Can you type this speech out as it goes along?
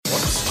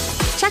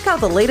Check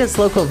out the latest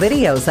local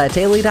videos at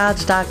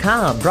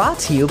dailydodge.com, brought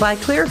to you by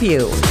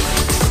Clearview.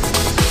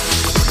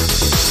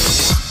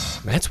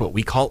 That's what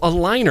we call a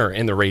liner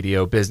in the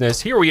radio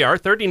business. Here we are,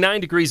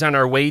 39 degrees on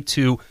our way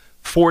to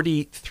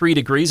 43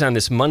 degrees on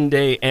this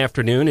Monday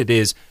afternoon. It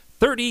is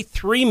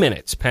 33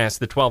 minutes past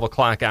the 12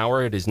 o'clock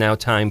hour. It is now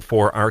time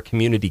for our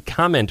community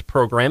comment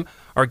program.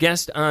 Our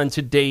guest on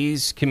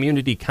today's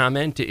community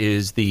comment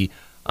is the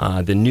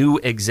new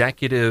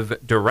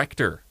executive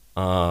director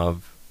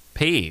of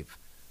PAVE,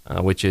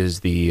 which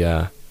is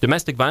the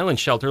domestic violence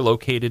shelter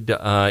located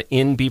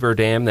in Beaver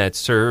Dam that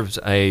serves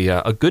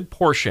a good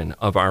portion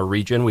of our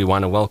region. We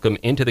want to welcome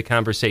into the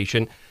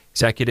conversation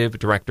Executive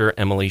Director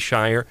Emily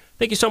Shire.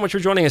 Thank you so much for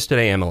joining us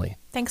today, Emily.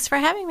 Thanks for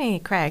having me,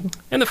 Craig.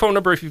 And the phone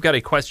number, if you've got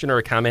a question or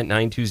a comment,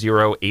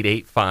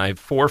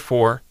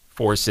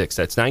 920-885-4446.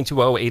 That's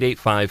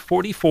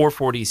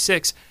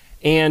 920-885-4446.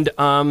 And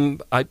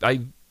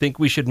I think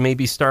we should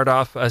maybe start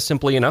off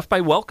simply enough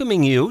by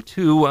welcoming you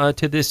to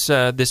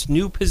this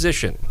new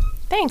position.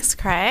 Thanks,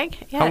 Craig.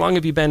 Yeah. How long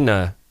have you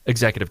been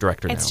executive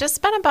director now? It's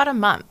just been about a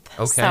month,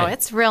 so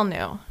it's real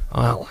new.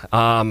 Well,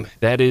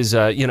 that is,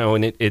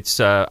 and it's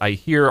I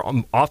hear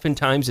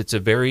oftentimes it's a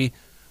very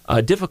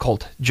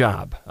difficult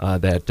job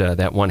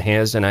that one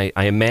has, and I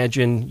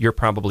imagine you're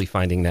probably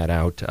finding that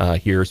out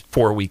here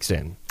 4 weeks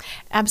in.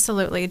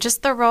 Absolutely.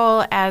 Just the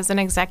role as an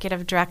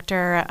executive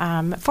director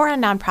for a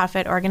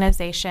nonprofit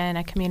organization,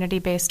 a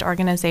community-based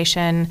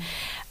organization.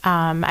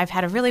 I've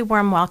had a really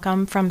warm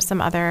welcome from some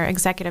other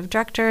executive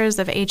directors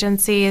of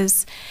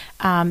agencies.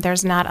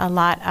 There's not a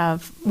lot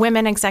of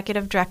women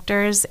executive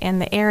directors in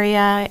the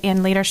area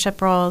in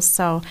leadership roles,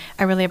 so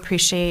I really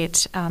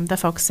appreciate the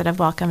folks that have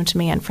welcomed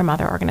me in from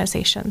other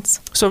organizations.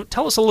 So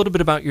tell us a little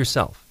bit about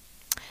yourself.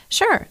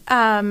 Sure.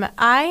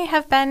 I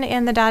have been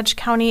in the Dodge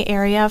County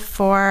area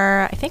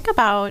for, I think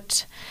I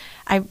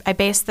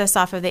based this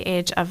off of the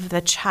age of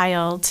the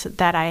child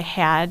that I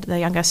had, the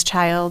youngest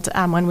child,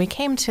 when we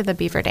came to the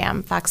Beaver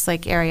Dam, Fox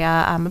Lake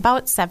area.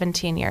 About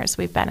 17 years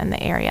we've been in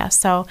the area.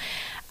 So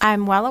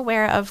I'm well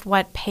aware of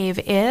what PAVE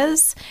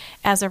is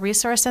as a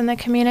resource in the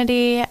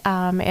community.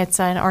 It's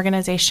an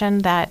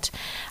organization that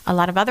a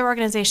lot of other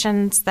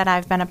organizations that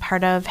I've been a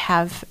part of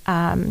have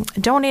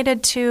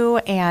donated to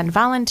and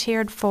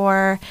volunteered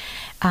for.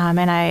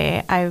 And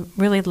I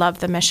really love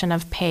the mission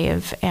of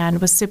PAVE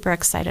and was super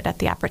excited at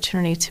the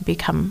opportunity to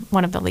become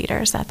one of the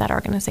leaders at that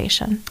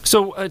organization.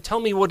 So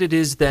tell me what it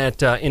is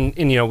that,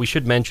 we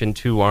should mention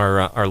to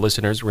our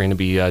listeners, we're going to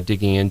be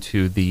digging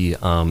into the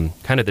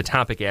kind of the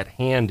topic at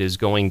hand is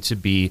going to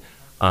be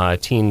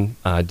teen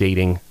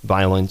dating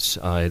violence.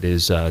 It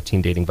is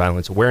Teen Dating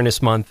Violence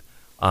Awareness Month.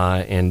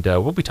 And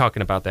we'll be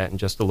talking about that in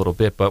just a little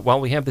bit. But while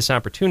we have this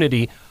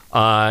opportunity,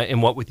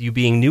 and what with you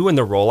being new in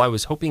the role, I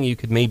was hoping you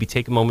could maybe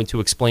take a moment to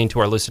explain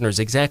to our listeners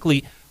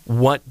exactly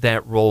what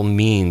that role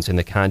means in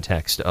the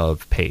context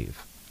of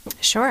PAVE.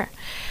 Sure.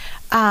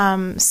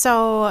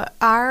 So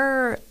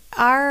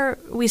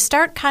we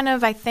start kind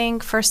of, I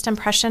think, first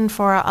impression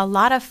for a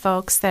lot of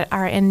folks that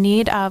are in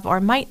need of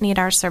or might need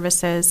our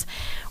services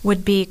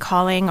would be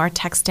calling or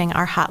texting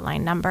our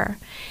hotline number.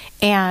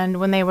 And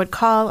when they would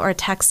call or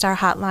text our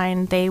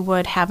hotline, they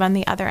would have on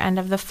the other end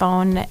of the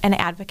phone an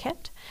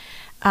advocate.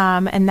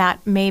 And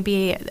that may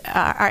be,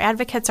 our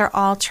advocates are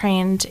all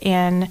trained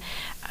in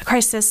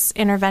crisis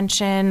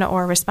intervention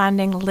or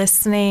responding,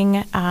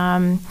 listening,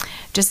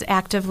 just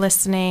active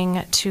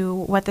listening to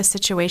what the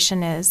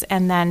situation is,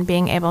 and then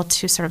being able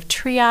to sort of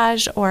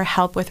triage or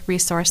help with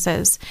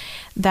resources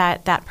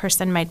that that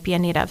person might be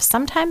in need of.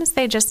 Sometimes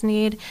they just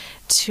need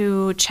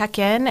to check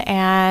in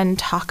and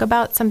talk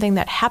about something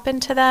that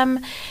happened to them.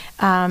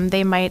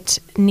 They might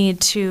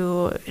need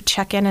to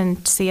check in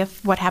and see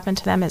if what happened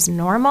to them is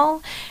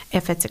normal,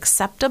 if it's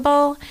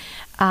acceptable.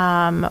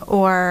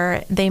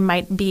 Or they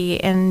might be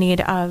in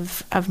need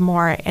of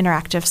more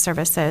interactive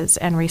services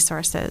and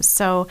resources.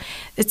 So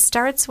it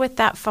starts with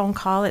that phone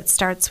call. It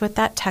starts with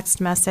that text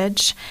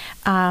message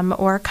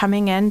or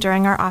coming in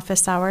during our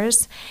office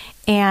hours.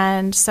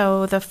 And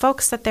so the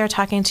folks that they're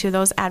talking to,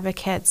 those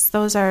advocates,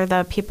 those are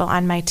the people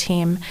on my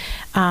team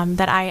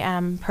that I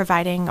am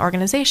providing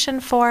organization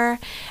for,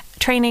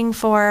 training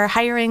for,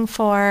 hiring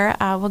for.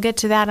 We'll get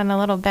to that in a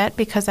little bit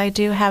because I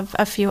do have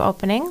a few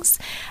openings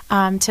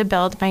to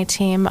build my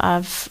team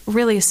of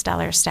really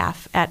stellar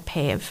staff at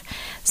PAVE.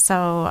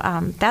 So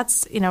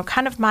that's,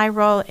 kind of my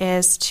role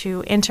is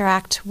to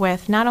interact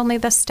with not only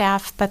the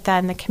staff, but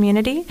then the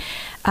community.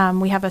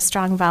 We have a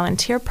strong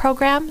volunteer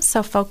program,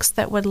 so folks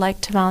that would like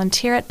to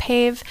volunteer at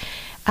PAVE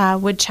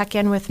would check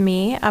in with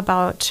me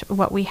about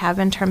what we have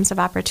in terms of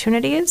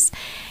opportunities.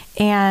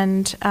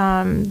 And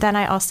then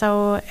I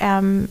also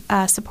am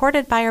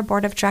supported by our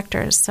board of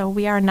directors. So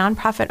we are a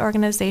nonprofit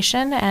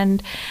organization,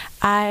 and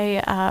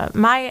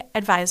my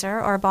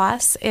advisor or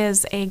boss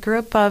is a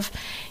group of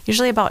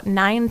usually about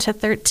 9 to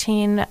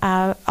 13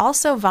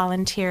 also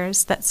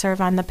volunteers that serve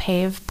on the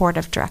PAVE board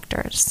of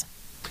directors.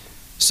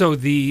 So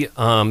the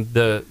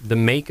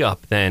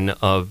makeup then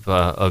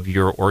of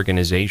your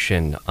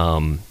organization,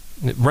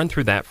 Run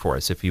through that for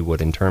us, if you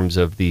would, in terms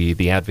of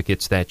the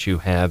advocates that you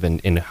have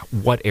and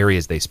what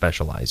areas they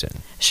specialize in.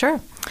 Sure.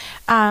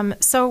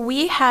 So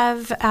we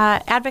have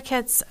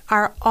advocates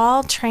are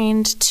all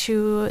trained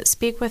to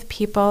speak with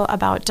people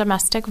about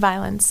domestic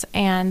violence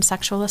and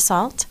sexual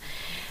assault.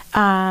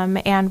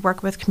 And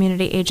work with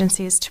community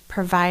agencies to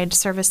provide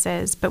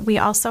services. But we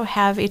also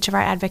have, each of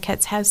our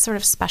advocates has sort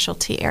of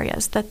specialty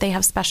areas that they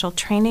have special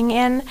training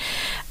in.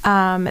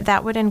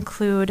 That would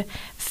include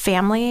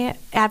family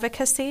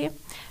advocacy,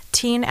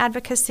 teen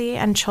advocacy,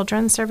 and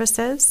children's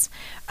services.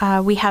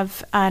 We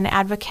have an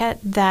advocate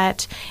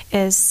that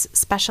is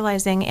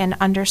specializing in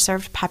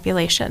underserved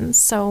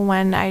populations. So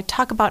when I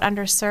talk about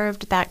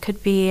underserved, that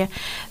could be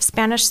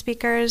Spanish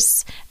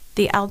speakers,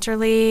 the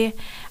elderly,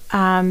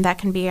 that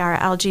can be our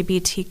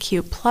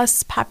LGBTQ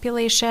plus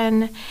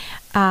population,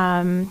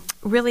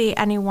 really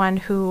anyone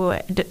who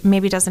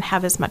maybe doesn't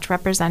have as much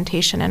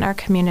representation in our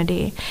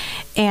community.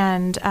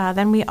 And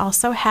then we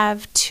also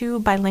have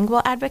 2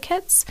 bilingual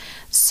advocates.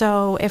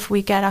 So if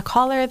we get a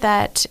caller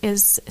that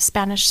is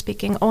Spanish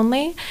speaking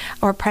only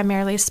or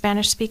primarily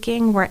Spanish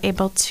speaking, we're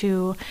able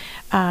to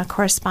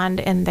correspond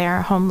in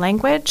their home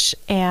language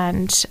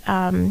and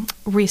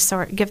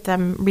give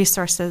them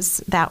resources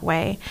that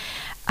way.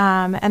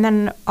 And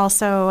then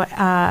also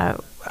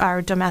our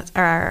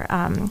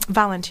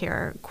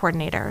volunteer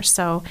coordinator.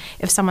 So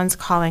if someone's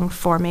calling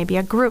for maybe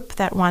a group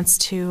that wants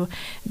to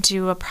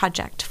do a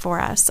project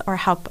for us or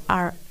help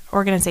our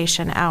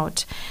organization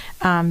out,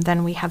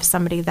 then we have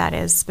somebody that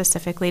is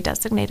specifically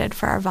designated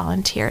for our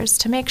volunteers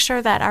to make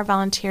sure that our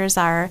volunteers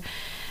are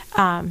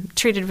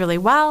treated really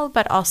well,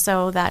 but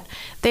also that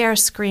they are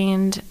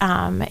screened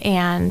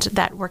and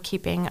that we're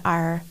keeping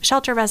our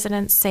shelter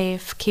residents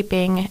safe,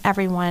 keeping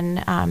everyone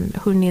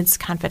who needs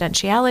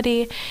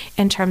confidentiality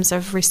in terms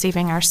of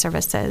receiving our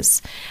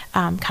services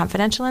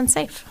confidential and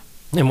safe.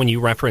 And when you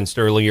referenced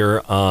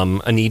earlier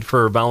a need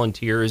for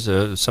volunteers,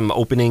 some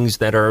openings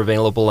that are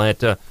available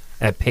at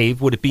PAVE,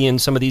 would it be in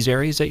some of these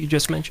areas that you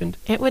just mentioned?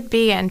 It would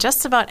be in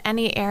just about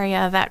any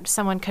area that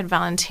someone could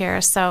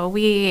volunteer. So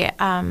we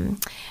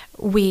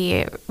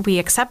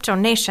accept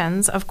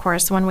donations, of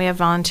course, when we have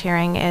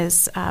volunteering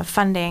is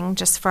funding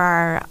just for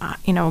our,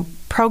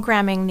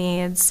 programming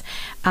needs,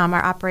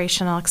 our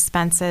operational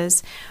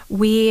expenses.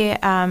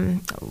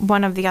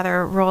 One of the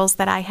other roles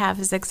that I have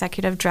as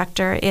executive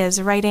director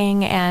is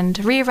writing and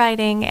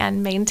rewriting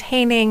and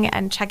maintaining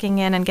and checking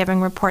in and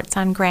giving reports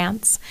on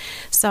grants.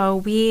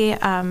 So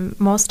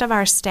most of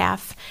our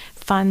staff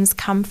funds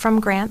come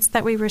from grants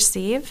that we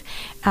receive,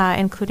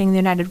 including the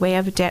United Way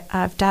of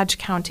Dodge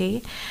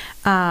County,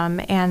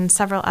 and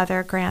several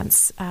other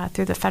grants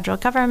through the federal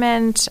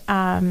government,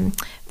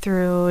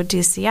 through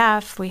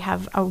DCF. We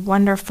have a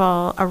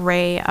wonderful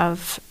array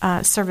of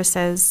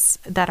services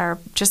that are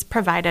just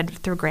provided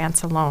through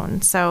grants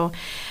alone. So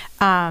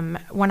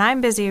when I'm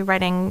busy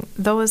writing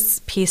those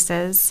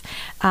pieces,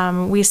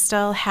 we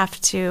still have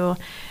to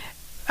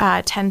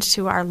tend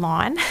to our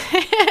lawn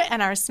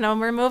and our snow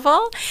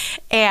removal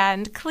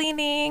and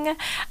cleaning.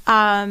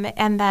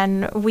 And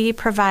then we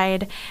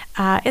provide,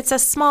 it's a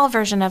small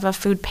version of a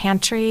food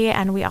pantry,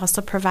 and we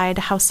also provide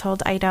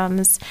household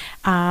items,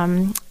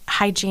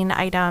 hygiene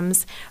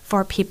items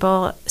for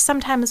people.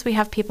 Sometimes we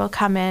have people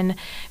come in,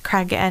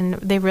 Craig, and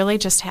they really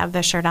just have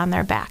the shirt on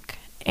their back.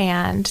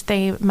 And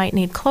they might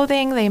need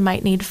clothing, they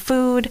might need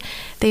food,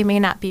 they may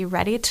not be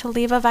ready to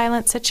leave a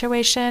violent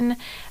situation,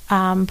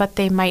 but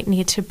they might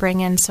need to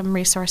bring in some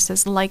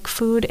resources like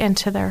food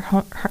into their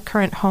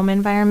current home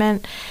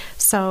environment.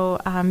 So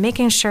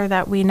making sure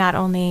that we not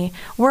only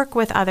work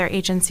with other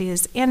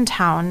agencies in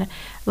town,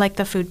 like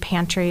the food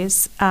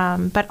pantries,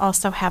 but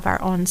also have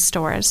our own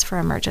stores for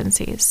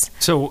emergencies.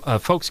 So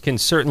folks can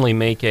certainly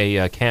make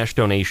a cash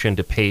donation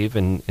to PAVE,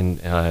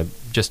 and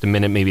just a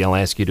minute, maybe I'll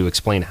ask you to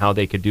explain how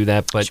they could do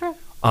that. But sure.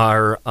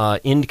 Are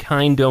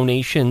in-kind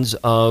donations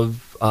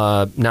of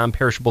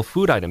non-perishable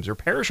food items or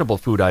perishable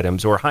food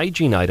items or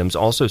hygiene items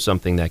also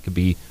something that could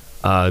be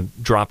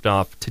dropped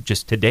off to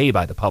just today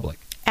by the public?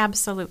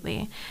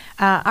 Absolutely.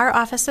 Our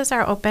offices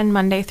are open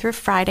Monday through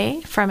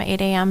Friday from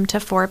 8 a.m. to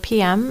 4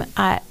 p.m.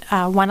 at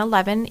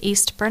 111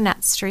 East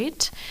Burnett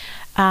Street.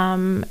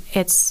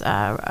 It's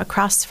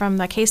across from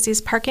the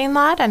Casey's parking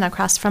lot and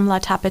across from La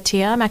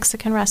Tapatia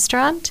Mexican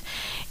restaurant.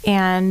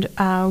 And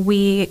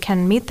we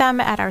can meet them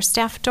at our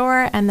staff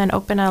door and then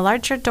open a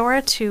larger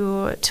door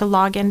to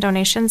log in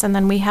donations. And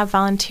then we have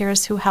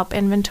volunteers who help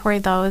inventory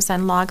those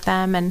and log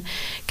them and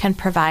can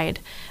provide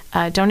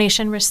a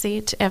donation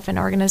receipt if an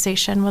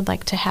organization would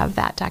like to have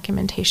that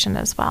documentation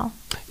as well.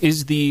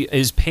 Is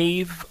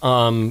PAVE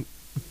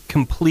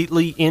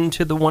completely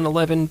into the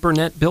 111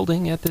 Burnett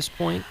building at this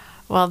point?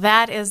 Well,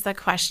 that is the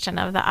question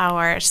of the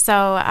hour.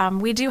 So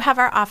we do have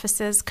our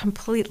offices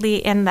completely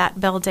in that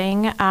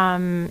building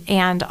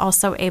and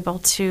also able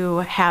to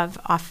have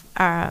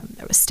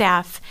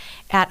staff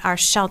at our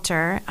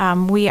shelter.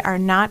 We are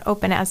not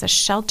open as a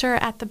shelter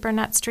at the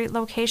Burnett Street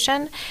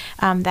location.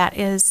 That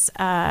is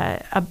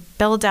a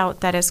build-out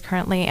that is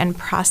currently in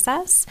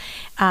process,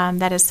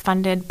 that is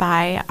funded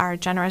by our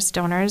generous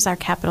donors, our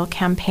capital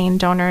campaign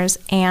donors,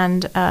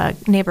 and a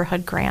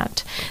neighborhood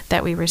grant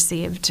that we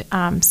received.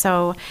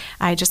 So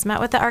I just met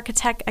with the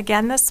architect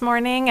again this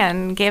morning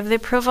and gave the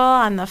approval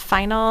on the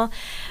final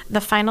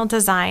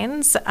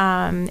designs,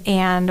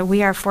 and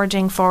we are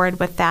forging forward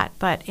with that.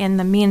 But in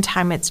the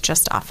meantime, it's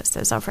just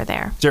offices over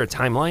there. Is there a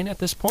timeline at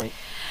this point?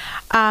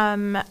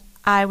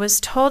 I was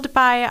told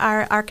by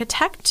our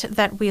architect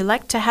that we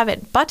like to have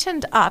it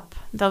buttoned up,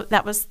 though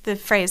that was the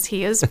phrase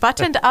he used,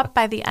 buttoned up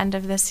by the end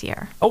of this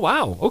year. Oh,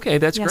 wow. Okay,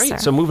 that's Yes, great. sir.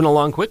 So moving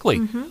along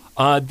quickly.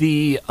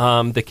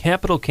 The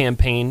capital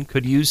campaign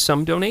could use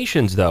some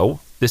donations,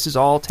 though. This is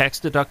all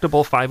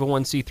tax-deductible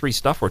 501c3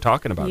 stuff we're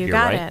talking about You here,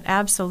 got right? it,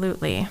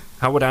 absolutely.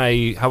 How would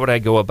I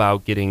go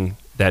about getting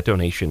that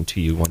donation to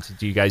you?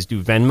 Do you guys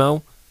do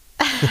Venmo?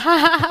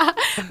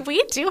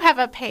 We do have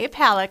a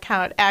PayPal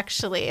account,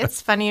 actually.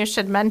 It's funny you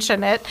should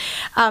mention it.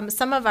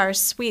 Some of our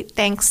Sweet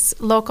Thanks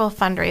local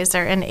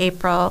fundraiser in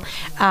April,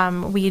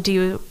 we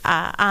do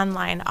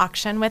online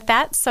auction with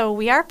that. So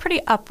we are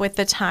pretty up with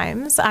the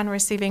times on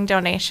receiving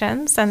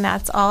donations, and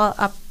that's all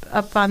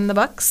up on the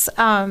books.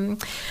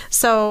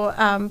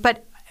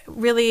 But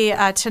really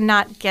to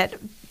not get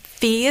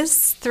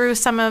fees through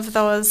some of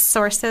those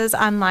sources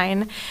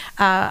online,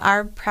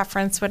 our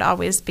preference would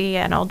always be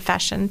an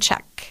old-fashioned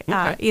check,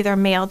 either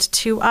mailed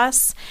to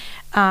us,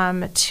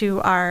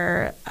 to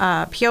our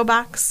P.O.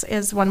 Box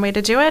is one way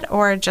to do it,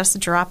 or just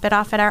drop it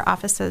off at our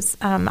offices.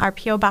 Our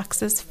P.O.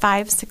 Box is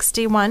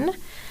 561,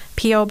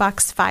 P.O.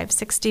 Box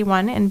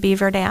 561 in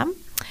Beaver Dam,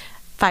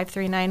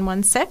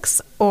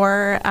 53916,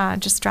 or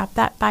just drop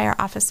that by our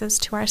offices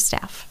to our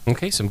staff.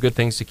 Okay, some good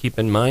things to keep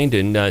in mind.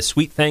 And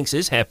Sweet Thanks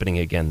is happening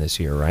again this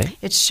year, right?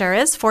 It sure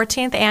is,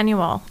 14th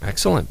annual.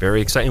 Excellent. Very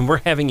exciting.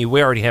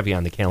 We already have you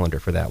on the calendar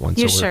for that one.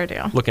 You so we're sure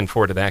do. Looking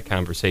forward to that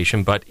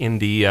conversation. But in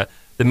the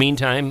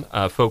meantime,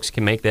 folks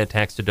can make that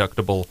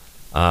tax-deductible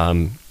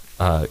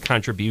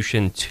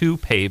contribution to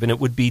PAVE, and it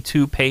would be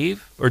to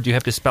PAVE, or do you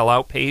have to spell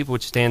out PAVE,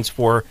 which stands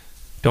for,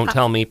 don't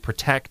tell me,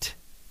 protect,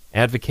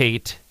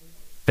 advocate,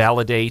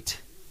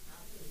 validate,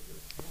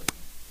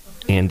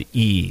 and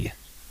E.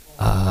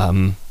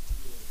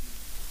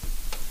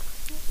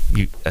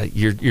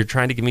 You're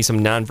trying to give me some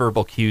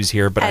nonverbal cues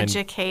here, but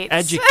Educate.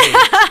 Educate.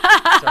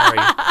 Sorry,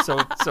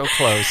 so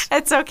close.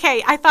 It's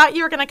okay. I thought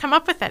you were going to come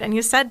up with it, and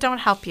you said don't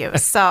help you.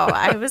 So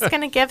I was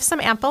going to give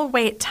some ample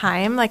wait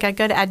time, like a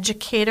good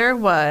educator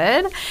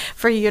would,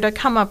 for you to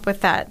come up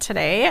with that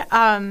today.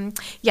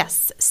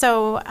 Yes.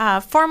 So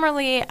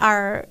formerly,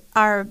 our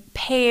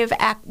PAVE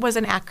was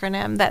an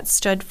acronym that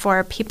stood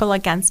for People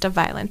Against a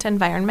Violent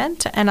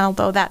Environment, and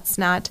although that's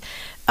not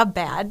a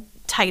bad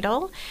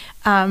title,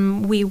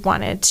 we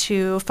wanted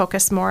to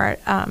focus more,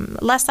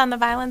 less on the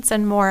violence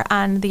and more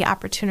on the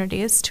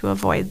opportunities to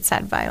avoid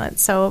said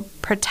violence. So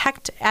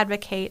protect,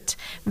 advocate,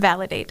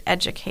 validate,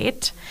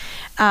 educate.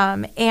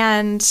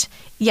 And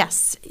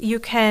yes, you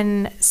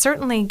can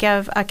certainly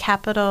give a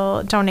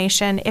capital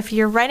donation. If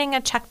you're writing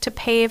a check to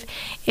PAVE,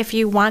 if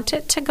you want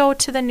it to go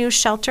to the new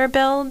shelter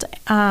build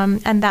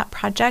and that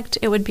project,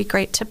 it would be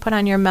great to put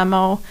on your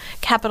memo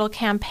capital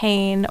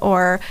campaign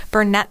or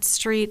Burnett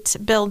Street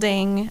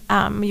building.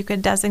 You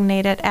could designate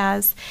it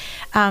as.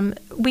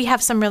 We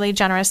have some really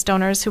generous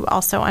donors who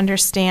also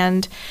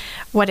understand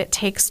what it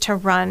takes to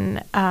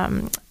run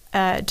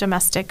a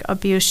domestic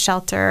abuse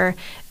shelter,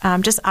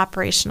 just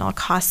operational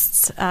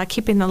costs,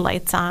 keeping the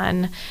lights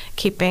on,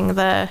 keeping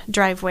the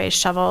driveway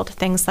shoveled,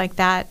 things like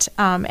that.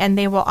 And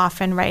they will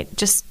often write,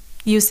 just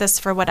use this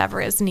for whatever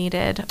is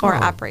needed or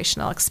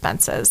operational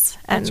expenses.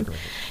 And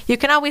you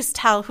can always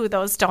tell who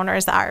those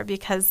donors are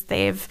because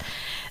they've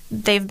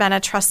been a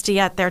trustee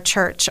at their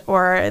church,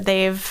 or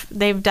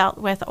they've dealt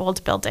with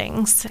old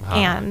buildings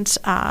and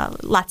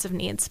lots of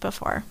needs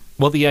before.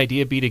 Will the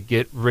idea be to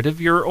get rid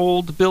of your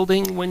old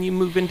building when you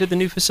move into the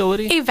new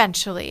facility?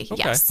 Eventually,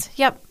 Okay. yes.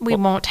 Yep, we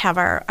won't have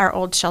our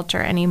old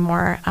shelter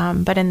anymore,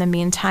 but in the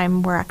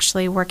meantime, we're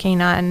actually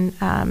working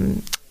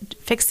on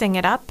fixing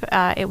it up.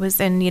 It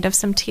was in need of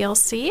some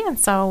TLC, and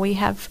so we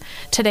have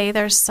today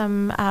there's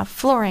some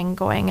flooring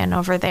going in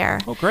over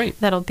there. Oh, great.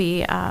 That'll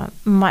be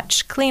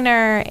much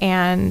cleaner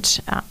and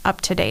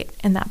up to date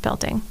in that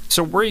building.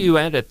 So where are you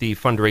at the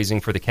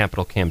fundraising for the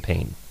capital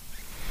campaign?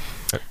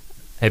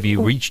 Have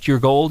you reached your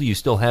goal? Do you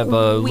still have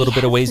a little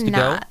bit of ways to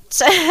go?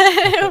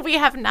 We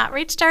have not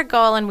reached our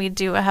goal, and we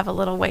do have a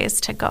little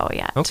ways to go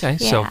yet. Okay,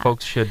 Yeah. so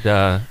folks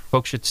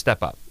should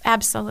step up.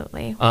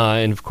 Absolutely.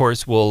 And of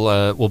course,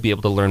 we'll be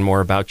able to learn more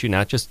about you,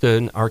 not just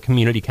in our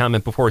community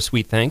comment before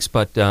Sweet Thanks,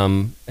 but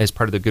as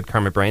part of the Good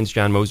Karma Brands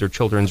John Moser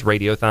Children's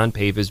Radiothon.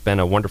 PAVE has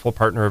been a wonderful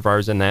partner of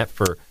ours in that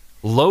for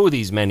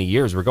these many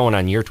years. We're going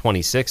on year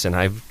 26, and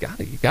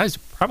you guys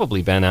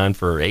probably been on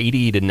for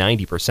 80 to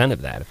 90%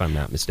 of that, if I'm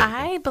not mistaken.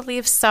 I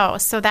believe so.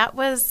 So that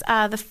was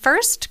the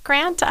first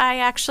grant I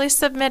actually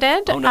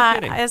submitted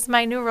as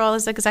my new role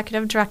as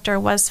executive director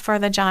was for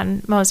the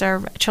John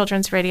Moser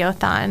Children's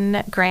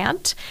Radiothon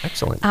grant.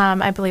 Excellent.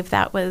 I believe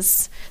that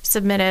was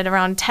submitted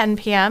around 10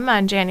 p.m.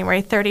 on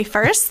January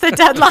 31st, the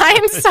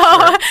deadline. So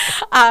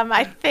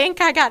I think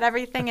I got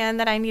everything in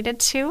that I needed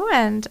to,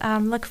 and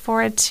look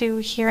forward to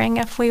hearing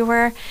if we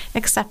were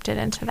accepted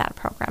into that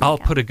program. I'll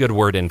put a good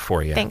word in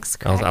for you. Thanks,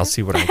 Greg. I'll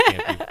see what I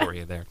can do for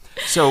you there.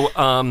 So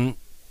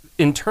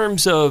in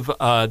terms of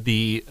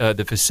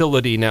the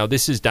facility, now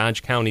this is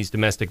Dodge County's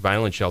domestic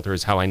violence shelter,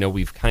 is how I know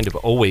we've kind of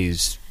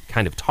always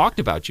kind of talked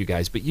about you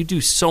guys, but you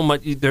do so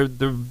much.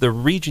 The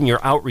region,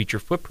 your outreach, your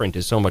footprint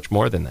is so much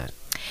more than that.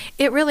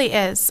 It really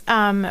is.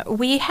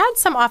 We had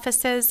some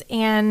offices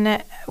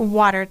in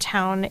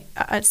Watertown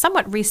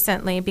somewhat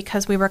recently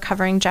because we were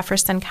covering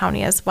Jefferson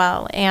County as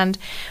well. And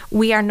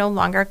we are no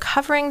longer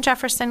covering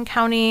Jefferson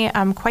County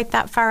quite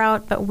that far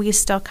out, but we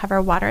still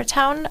cover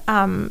Watertown,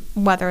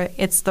 whether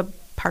it's the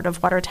part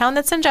of Watertown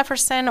that's in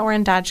Jefferson or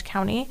in Dodge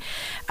County.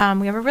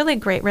 We have a really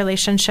great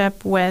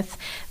relationship with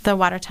the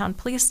Watertown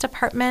Police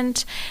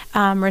Department,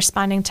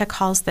 responding to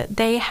calls that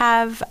they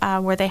have,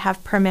 where they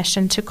have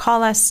permission to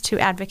call us to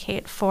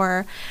advocate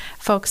for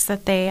folks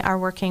that they are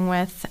working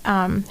with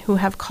who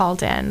have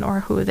called in or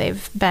who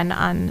they've been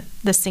on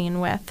the scene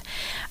with.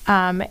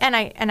 And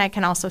I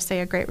can also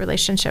say a great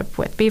relationship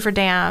with Beaver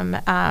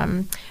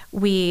Dam.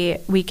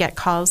 We get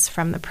calls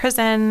from the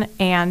prison,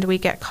 and we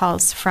get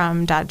calls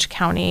from Dodge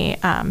County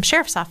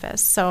Sheriff's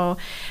Office. So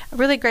a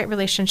really great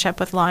relationship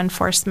with law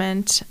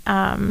enforcement.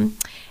 The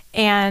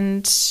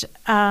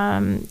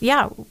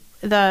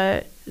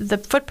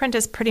footprint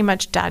is pretty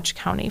much Dodge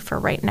County for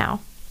right now.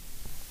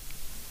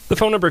 The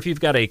phone number, if you've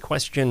got a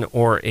question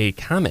or a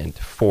comment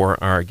for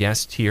our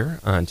guest here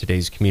on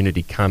today's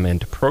Community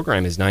Comment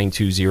program, is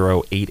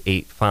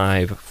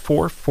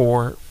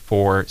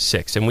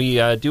 920-885-4446. And we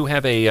do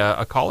have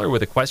a caller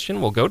with a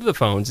question. We'll go to the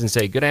phones and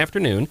say, good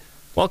afternoon.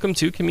 Welcome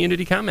to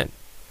Community Comment.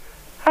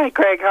 Hi,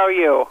 Craig. How are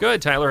you?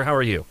 Good, Tyler. How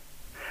are you?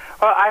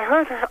 Well, I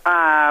heard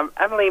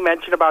Emily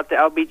mention about the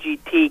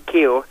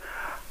LGBTQ.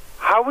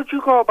 How would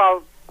you go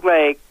about,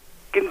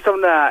 getting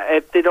someone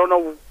if they don't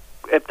know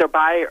if they're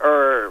bi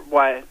or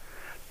what,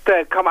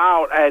 to come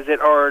out as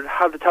it, or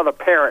how to tell the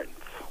parents?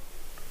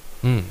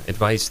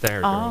 Advice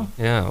there. Oh.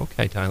 Yeah,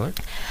 okay, Tyler.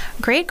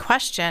 Great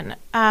question.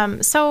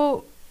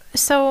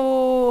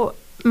 So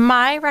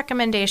my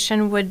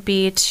recommendation would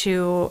be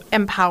to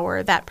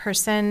empower that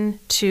person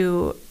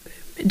to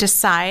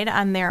decide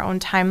on their own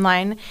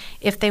timeline.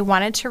 If they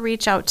wanted to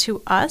reach out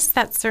to us,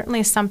 that's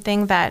certainly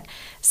something that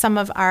some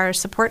of our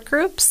support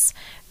groups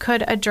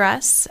could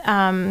address.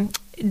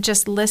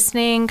 Just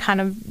listening, kind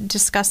of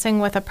discussing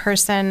with a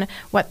person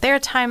what their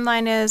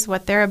timeline is,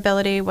 what their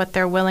ability, what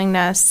their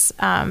willingness,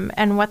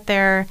 and what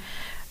their,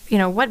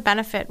 what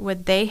benefit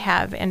would they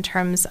have in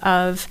terms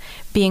of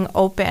being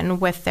open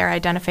with their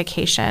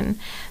identification.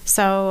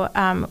 So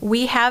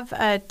we have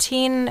a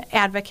teen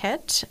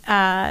advocate.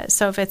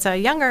 So if it's a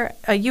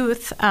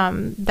youth,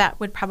 that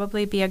would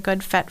probably be a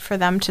good fit for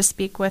them to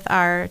speak with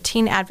our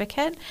teen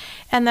advocate.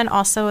 And then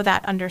also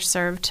that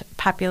underserved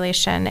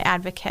population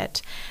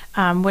advocate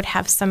would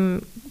have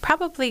some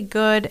probably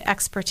good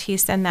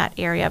expertise in that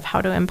area of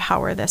how to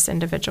empower this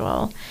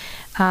individual.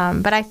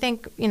 But I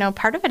think,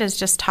 part of it is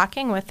just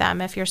talking with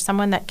them. If you're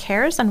someone that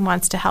cares and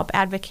wants to help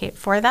advocate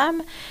for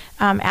them,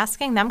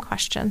 asking them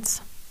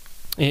questions.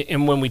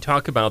 And when we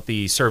talk about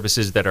the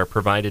services that are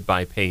provided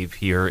by PAVE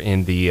here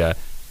in the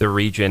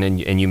region,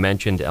 and you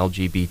mentioned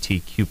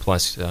LGBTQ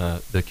plus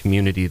the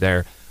community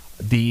there,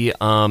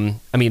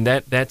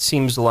 that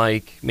seems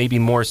like maybe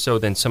more so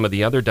than some of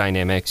the other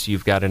dynamics.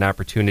 You've got an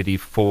opportunity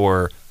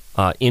for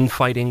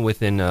infighting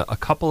within a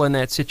couple in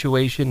that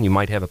situation. You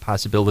might have a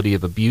possibility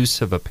of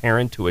abuse of a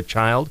parent to a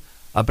child.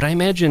 But I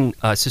imagine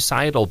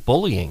societal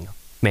bullying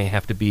may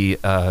have to be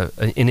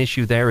an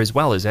issue there as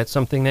well. Is that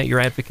something that your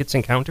advocates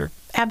encounter?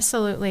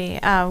 Absolutely.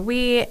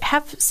 We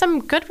have some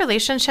good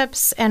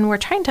relationships, and we're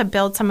trying to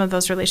build some of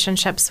those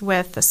relationships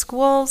with the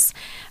schools.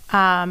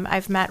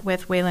 I've met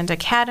with Wayland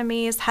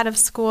Academy's head of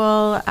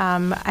school,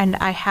 and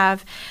I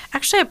have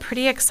actually a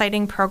pretty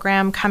exciting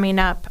program coming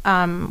up.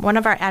 One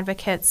of our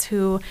advocates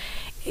who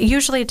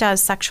usually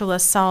does sexual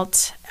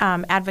assault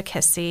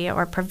advocacy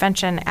or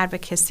prevention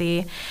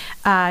advocacy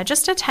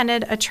just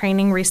attended a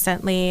training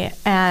recently,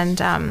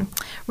 and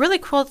really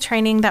cool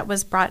training that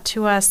was brought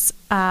to us,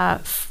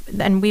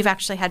 and we've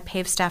actually had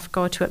PAVE staff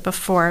go to it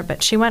before,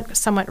 but she went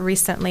somewhat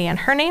recently, and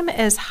her name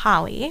is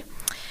Holly.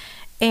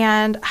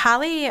 And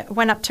Holly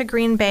went up to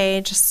Green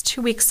Bay just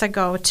 2 weeks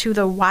ago to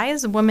the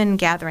Wise Woman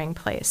Gathering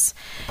Place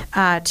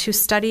to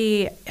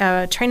study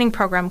a training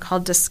program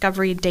called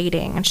Discovery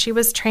Dating. And she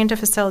was trained to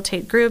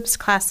facilitate groups,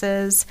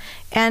 classes,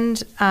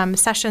 and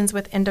sessions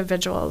with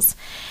individuals.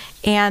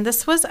 And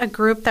this was a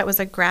group that was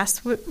a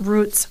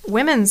grassroots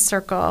women's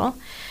circle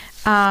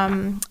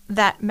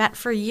that met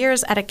for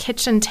years at a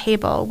kitchen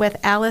table with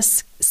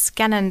Alice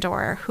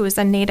Skenendor, who is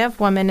a Native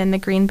woman in the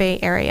Green Bay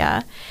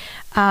area.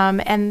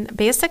 And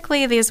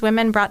basically, these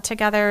women brought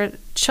together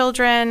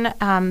children.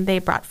 They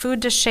brought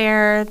food to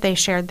share. They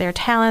shared their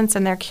talents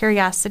and their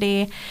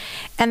curiosity.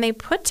 And they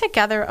put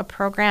together a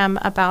program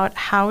about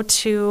how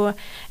to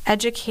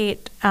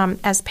educate,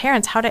 as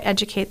parents, how to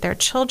educate their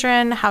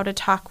children, how to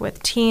talk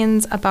with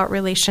teens about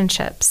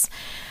relationships.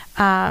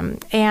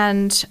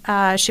 And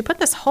she put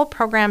this whole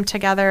program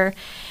together.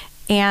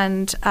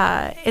 And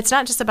it's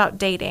not just about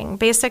dating.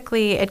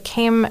 Basically, it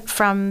came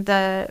from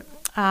the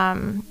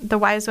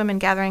Wise Women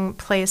Gathering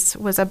Place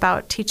was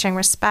about teaching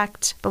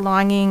respect,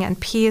 belonging, and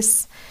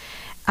peace.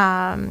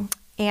 And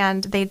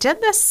they did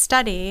this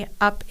study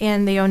up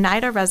in the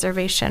Oneida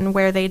Reservation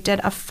where they did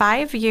a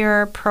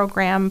 5-year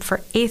program for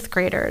 8th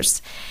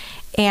graders.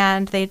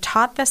 And they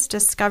taught this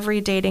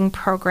discovery dating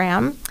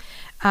program,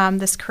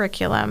 this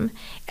curriculum.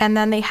 And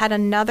then they had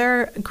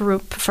another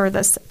group for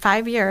this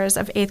 5 years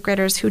of 8th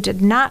graders who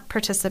did not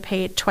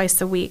participate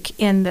twice a week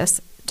in this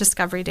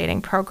discovery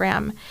dating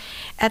program.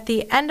 At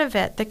the end of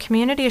it, the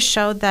community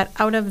showed that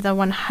out of the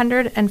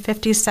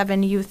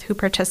 157 youth who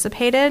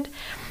participated,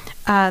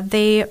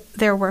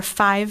 there were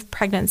 5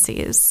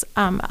 pregnancies,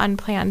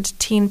 unplanned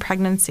teen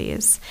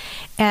pregnancies.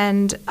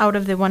 And out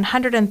of the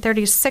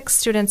 136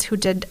 students who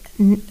did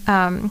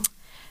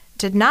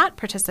not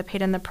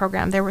participate in the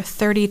program, there were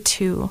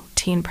 32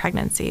 teen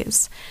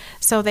pregnancies.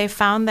 So they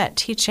found that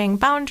teaching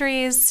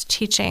boundaries,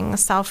 teaching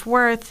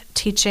self-worth,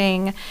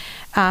 teaching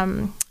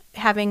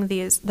having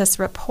this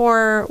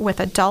rapport with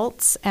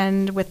adults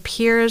and with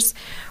peers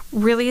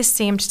really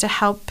seemed to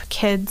help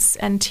kids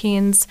and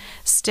teens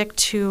stick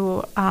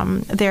to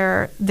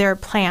their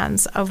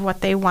plans of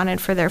what they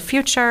wanted for their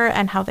future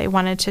and how they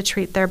wanted to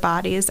treat their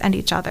bodies and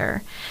each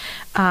other.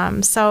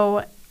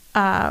 So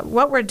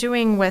what we're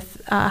doing with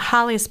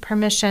Holly's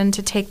permission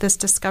to take this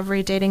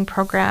discovery dating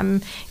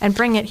program and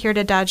bring it here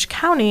to Dodge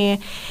County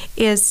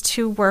is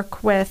to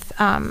work with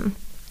a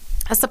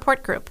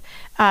support group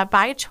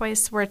by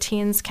choice where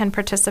teens can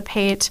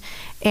participate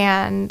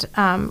and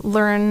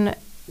learn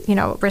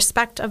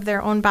respect of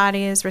their own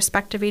bodies,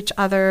 respect of each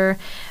other,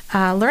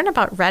 learn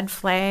about red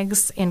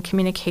flags in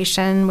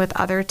communication with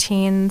other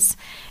teens.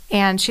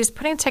 And she's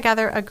putting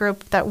together a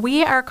group that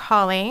we are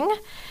calling,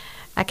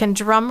 I can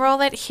drum roll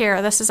it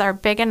here. This is our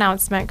big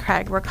announcement,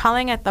 Craig. We're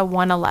calling it the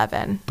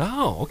 111.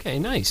 Oh, okay,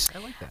 nice. I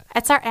like that.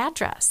 It's our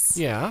address.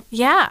 Yeah.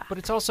 Yeah. But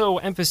it also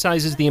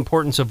emphasizes the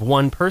importance of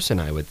one person,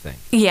 I would think.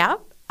 Yeah.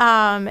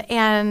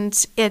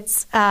 And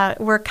it's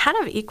we're kind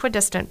of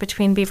equidistant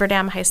between Beaver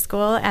Dam High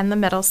School and the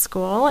middle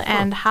school.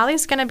 And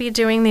Holly's going to be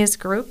doing these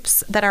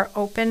groups that are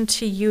open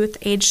to youth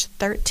age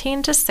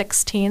 13 to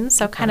 16,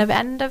 so kind of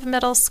end of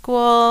middle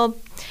school,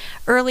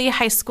 early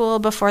high school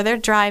before they're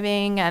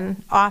driving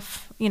and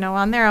off,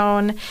 on their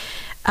own.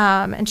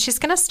 And she's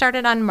going to start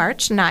it on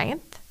March 9th,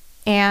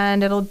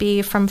 and it'll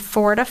be from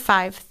 4 to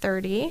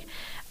 5:30.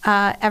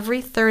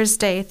 Every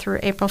Thursday through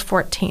April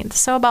 14th.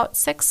 So about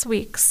 6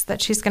 weeks that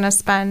she's going to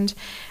spend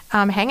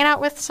hanging out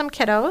with some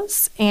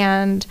kiddos.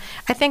 And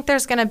I think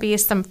there's going to be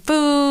some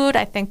food.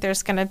 I think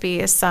there's going to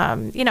be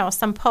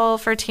some pull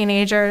for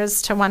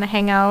teenagers to want to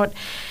hang out.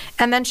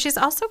 And then she's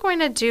also going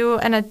to do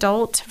an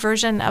adult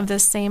version of the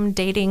same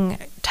dating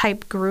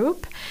type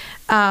group.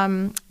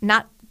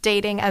 Not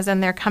dating as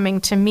in they're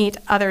coming to meet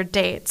other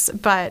dates,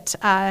 but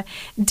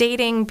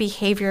dating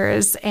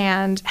behaviors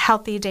and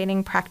healthy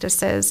dating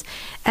practices.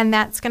 And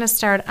that's going to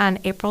start on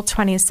April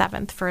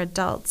 27th for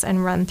adults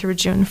and run through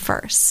June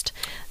 1st.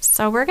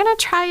 So we're going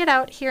to try it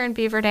out here in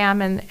Beaver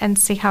Dam and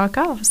see how it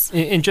goes.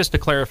 And just to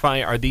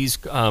clarify,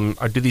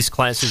 do these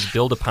classes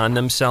build upon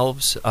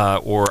themselves,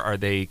 or are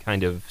they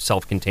kind of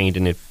self-contained,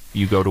 and if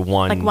you go to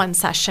one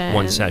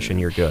session,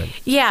 you're good?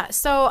 Yeah.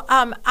 So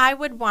I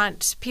would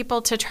want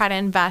people to try to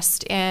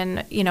invest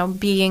in,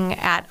 being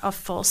at a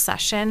full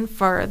session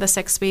for the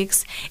 6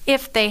 weeks.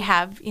 If they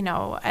have,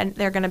 and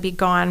they're going to be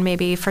gone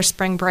maybe for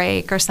spring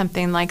break or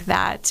something like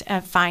that,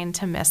 fine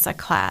to miss a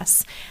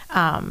class.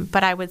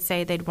 But I would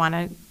say they'd want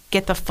to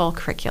get the full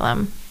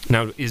curriculum.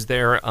 Now, is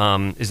there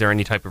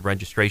any type of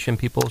registration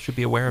people should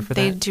be aware of for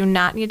that? They do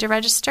not need to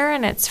register,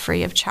 and it's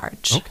free of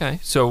charge. Okay.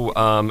 So,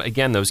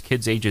 again, those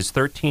kids ages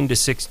 13 to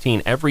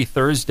 16 every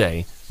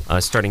Thursday,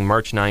 starting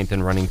March 9th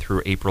and running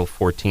through April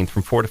 14th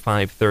from 4 to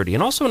 5:30.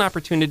 And also an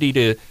opportunity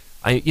to,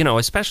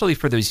 especially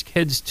for these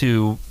kids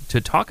to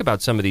talk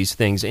about some of these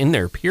things in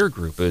their peer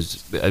group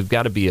has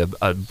got to be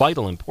a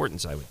vital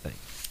importance, I would think.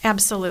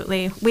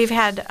 Absolutely. We've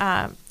had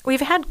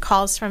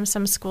calls from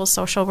some school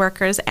social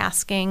workers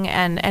asking,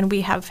 and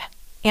we have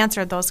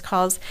answered those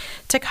calls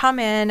to come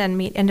in and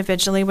meet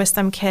individually with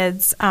some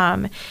kids,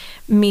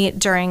 meet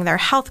during their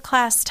health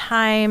class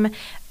time,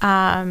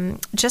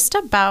 just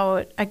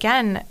about,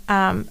 again,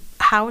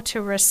 how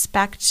to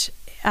respect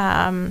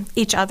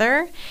each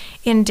other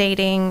in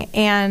dating.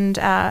 And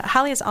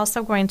Holly is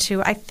also going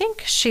to, I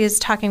think she's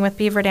talking with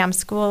Beaver Dam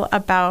School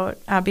about,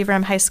 Beaver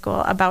Dam High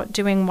School, about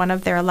doing one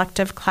of their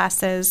elective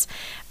classes.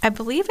 I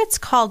believe it's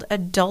called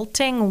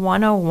Adulting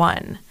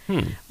 101,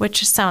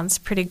 which sounds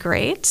pretty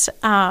great.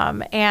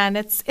 And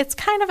it's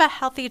kind of a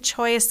healthy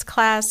choice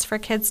class for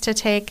kids to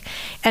take,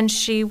 and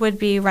she would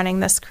be running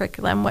this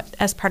curriculum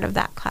as part of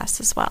that class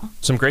as well.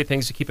 Some great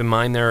things to keep in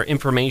mind there.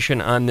 Information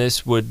on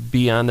this would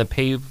be on the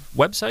PAVE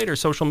website or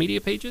social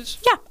media pages?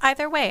 Yeah,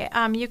 either way.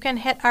 You can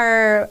hit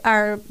our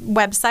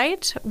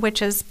website,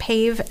 which is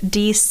PAVE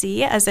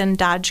DC, as in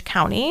Dodge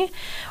County,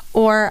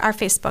 or our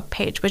Facebook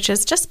page, which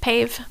is just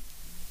PAVE.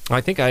 I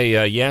think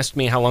you asked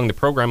me how long the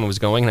program was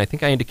going, and I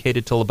think I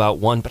indicated till about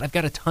 1, but I've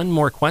got a ton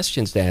more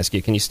questions to ask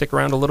you. Can you stick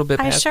around a little bit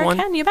past 1? I sure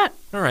can, you bet.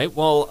 All right,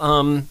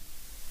 well,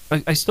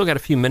 I still got a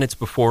few minutes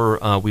before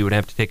we would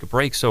have to take a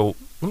break, so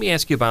let me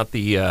ask you about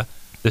the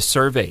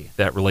survey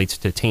that relates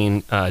to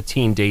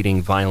Teen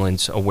Dating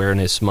Violence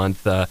Awareness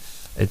Month.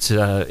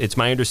 It's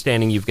my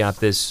understanding you've got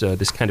this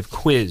kind of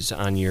quiz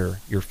on your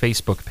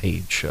Facebook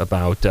page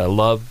about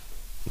love,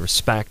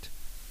 respect.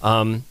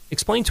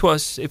 Explain to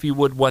us, if you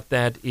would, what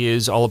that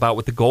is all about,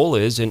 what the goal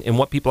is, and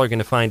what people are going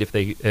to find if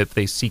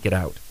they seek it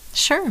out.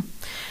 Sure.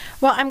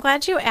 Well, I'm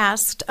glad you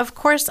asked. Of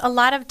course, a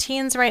lot of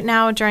teens right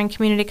now during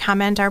community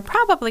comment are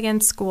probably in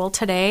school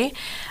today.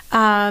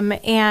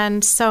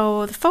 And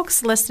so the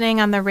folks listening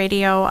on the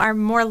radio are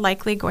more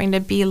likely going to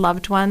be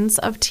loved ones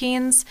of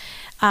teens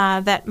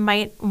that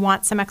might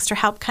want some extra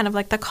help, kind of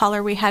like the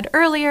caller we had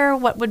earlier.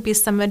 What would be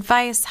some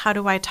advice? How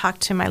do I talk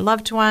to my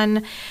loved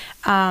one?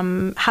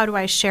 How do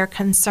I share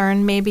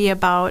concern maybe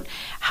about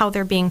how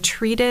they're being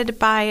treated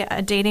by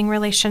a dating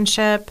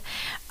relationship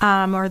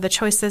or the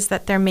choices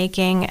that they're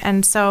making?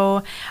 And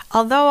so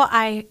although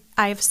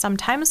I've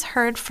sometimes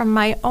heard from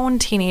my own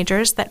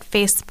teenagers that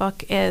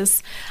Facebook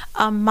is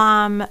a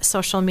mom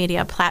social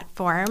media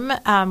platform.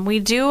 We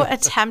do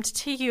attempt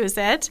to use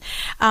it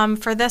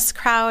for this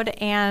crowd,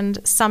 and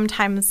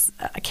sometimes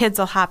kids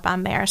will hop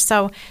on there.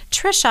 So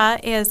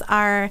Tricia is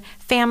our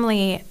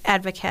family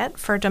advocate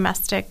for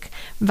domestic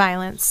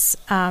violence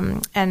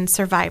and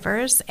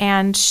survivors,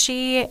 and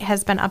she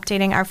has been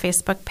updating our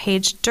Facebook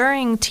page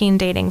during Teen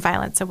Dating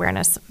Violence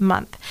Awareness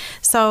Month.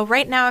 So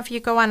right now, if you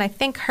go on, I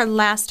think her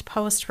last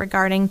post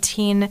regarding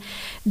Teen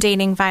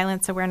Dating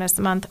Violence Awareness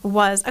Month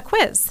was a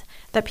quiz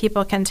that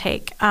people can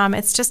take.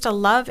 It's just a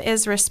Love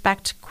is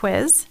Respect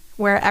quiz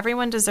where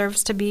everyone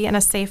deserves to be in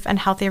a safe and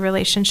healthy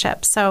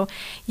relationship. So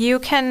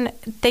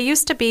they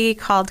used to be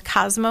called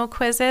Cosmo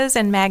quizzes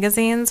in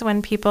magazines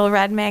when people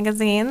read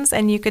magazines,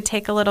 and you could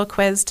take a little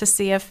quiz to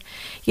see if,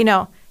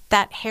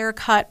 that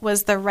haircut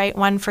was the right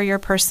one for your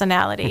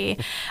personality.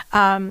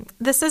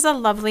 This is a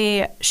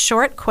lovely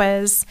short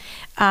quiz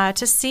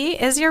to see,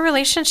 is your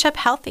relationship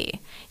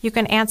healthy? You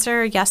can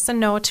answer yes and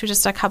no to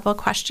just a couple of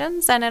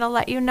questions, and it'll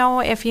let you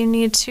know if you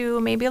need to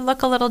maybe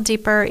look a little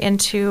deeper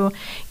into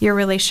your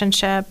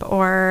relationship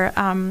or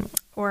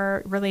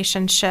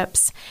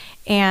relationships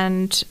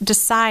and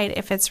decide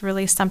if it's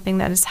really something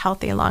that is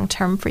healthy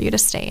long-term for you to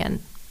stay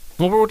in.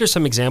 Well, what are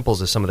some examples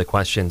of some of the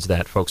questions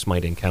that folks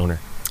might encounter?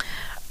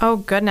 Oh,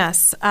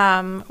 goodness.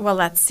 Well,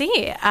 let's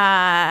see.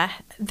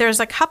 There's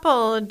a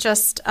couple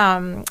just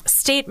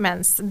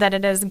statements that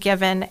it is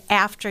given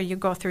after you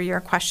go through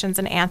your questions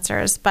and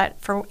answers. But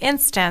for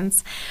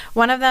instance,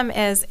 one of them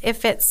is,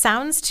 if it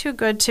sounds too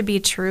good to be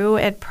true,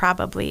 it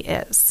probably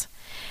is.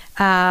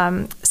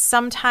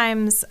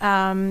 Sometimes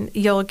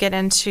you'll get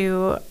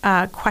into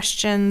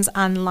questions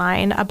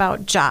online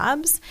about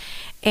jobs.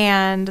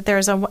 And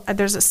there's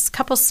a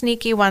couple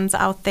sneaky ones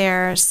out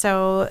there.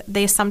 So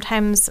they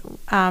sometimes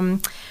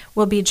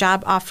will be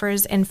job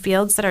offers in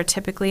fields that are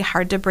typically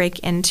hard to break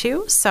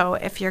into. So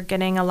if you're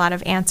getting a lot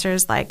of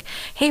answers like,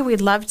 hey,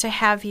 we'd love to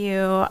have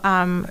you,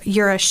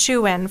 you're a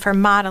shoo-in for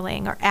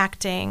modeling or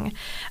acting,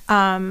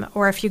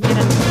 or if you get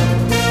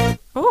an...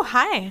 Oh,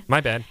 hi.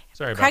 My bad.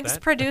 Sorry about Craig's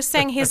that.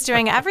 producing. He's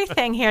doing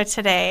everything here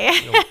today.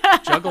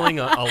 Juggling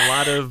a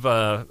lot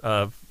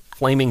of...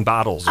 flaming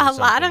bottles. A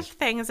lot of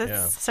things.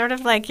 It's sort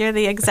of like you're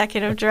the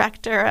executive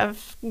director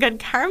of Good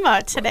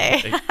Karma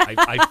today.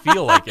 I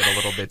feel like it a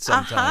little bit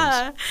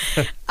sometimes.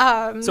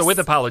 So with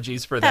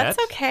apologies for that.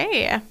 That's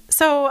okay.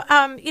 So,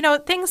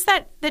 things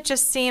that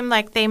just seem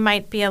like they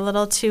might be a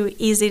little too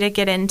easy to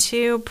get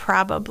into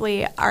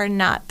probably are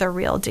not the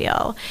real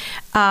deal.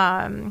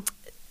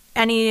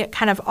 Any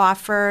kind of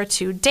offer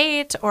to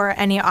date or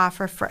any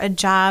offer for a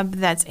job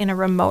that's in a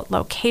remote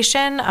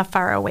location, a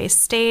faraway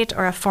state,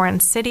 or a foreign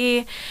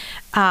city.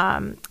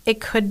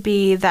 It could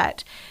be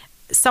that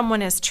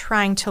someone is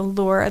trying to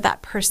lure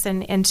that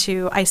person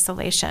into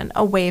isolation,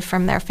 away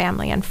from their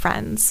family and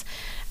friends,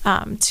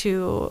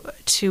 to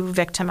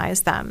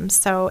victimize them.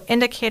 So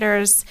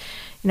indicators,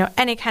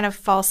 any kind of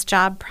false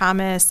job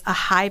promise, a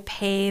high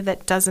pay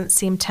that doesn't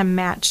seem to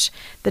match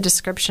the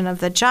description of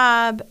the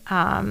job,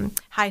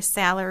 high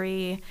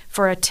salary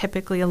for a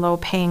typically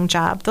low-paying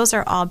job. Those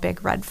are all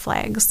big red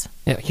flags.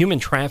 Yeah, human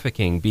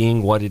trafficking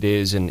being what it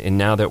is, and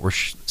now that we're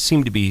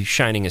seem to be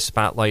shining a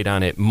spotlight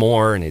on it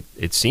more, and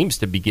it seems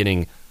to be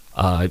getting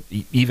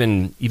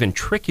even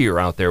trickier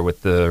out there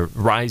with the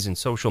rise in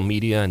social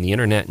media and the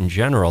internet in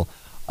general.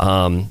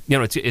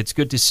 It's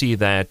good to see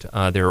that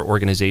there are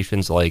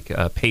organizations like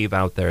PAVE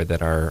out there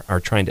that are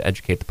trying to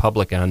educate the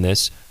public on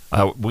this.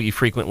 We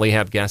frequently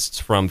have guests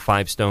from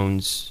Five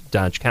Stones,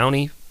 Dodge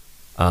County,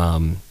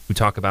 who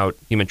talk about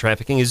human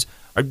trafficking.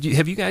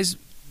 Have you guys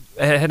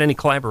had any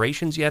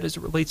collaborations yet as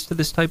it relates to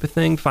this type of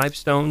thing? Five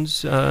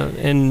Stones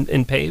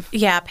and PAVE?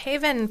 Yeah,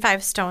 PAVE and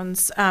Five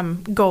Stones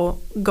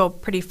go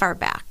pretty far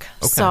back.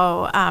 Okay.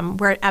 So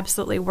we're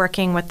absolutely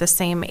working with the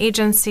same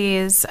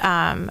agencies. We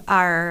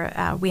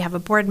have a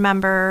board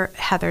member,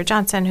 Heather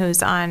Johnson,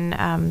 who's on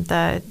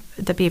the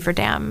Beaver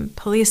Dam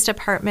Police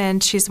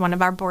Department. She's one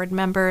of our board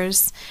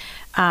members.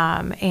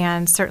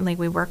 And certainly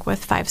we work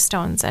with Five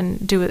Stones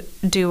and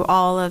do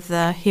all of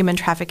the human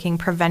trafficking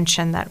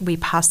prevention that we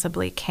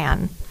possibly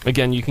can.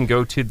 Again, you can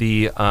go to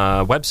the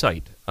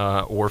website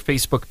or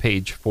Facebook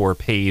page for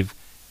PAVE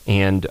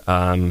and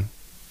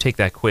take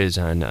that quiz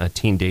on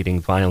teen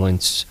dating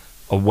violence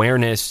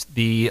awareness.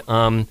 The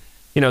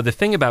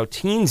thing about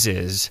teens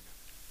is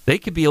they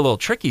could be a little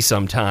tricky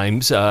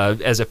sometimes.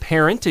 As a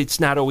parent, it's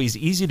not always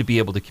easy to be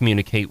able to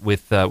communicate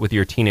with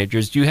your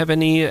teenagers. Do you have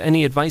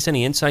any advice,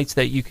 any insights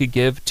that you could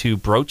give to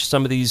broach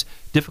some of these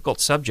difficult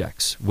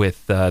subjects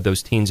with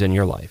those teens in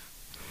your life?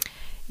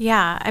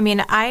 Yeah, I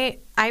mean, I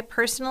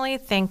personally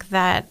think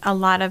that a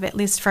lot of, at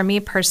least for me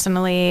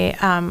personally,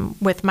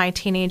 with my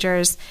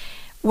teenagers,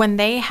 when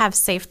they have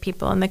safe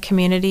people in the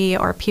community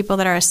or people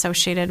that are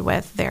associated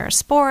with their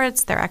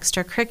sports, their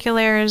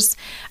extracurriculars,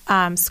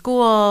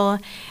 school,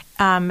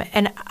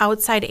 an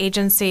outside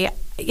agency,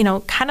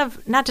 kind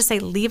of not to say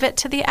leave it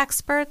to the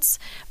experts,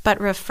 but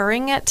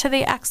referring it to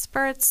the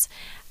experts.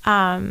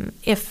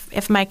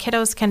 If my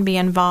kiddos can be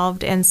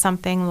involved in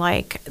something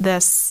like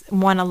this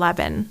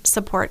 111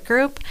 support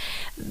group,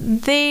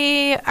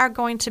 they are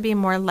going to be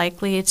more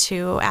likely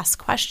to ask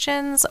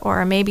questions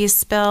or maybe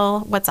spill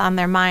what's on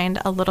their mind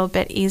a little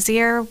bit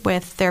easier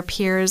with their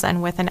peers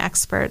and with an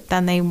expert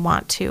than they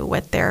want to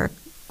with their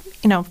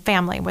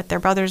family, with their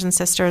brothers and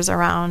sisters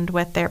around,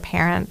 with their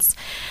parents.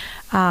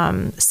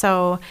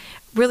 So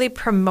really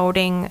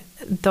promoting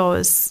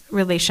those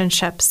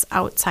relationships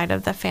outside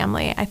of the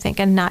family, I think,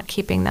 and not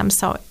keeping them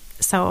so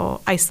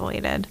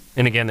isolated.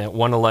 And again, that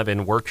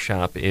 111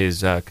 workshop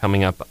is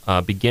coming up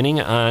beginning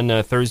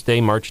on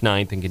Thursday, March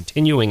 9th, and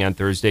continuing on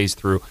Thursdays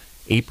through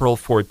April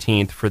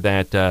 14th for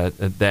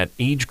that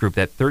age group,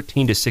 that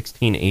 13 to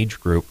 16 age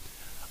group,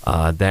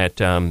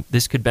 that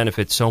this could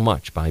benefit so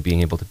much by being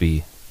able to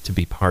be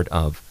part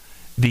of.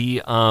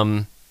 The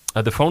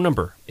phone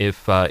number, if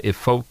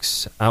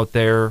folks out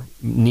there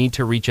need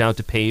to reach out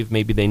to PAVE,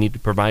 maybe they need to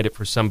provide it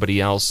for somebody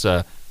else,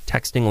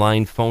 texting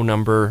line, phone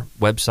number,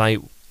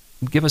 website,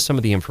 give us some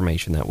of the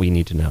information that we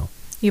need to know.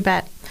 You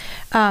bet.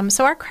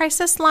 So our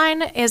crisis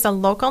line is a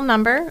local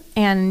number,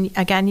 and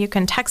again, you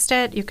can text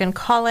it, you can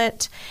call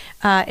it.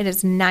 It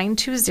is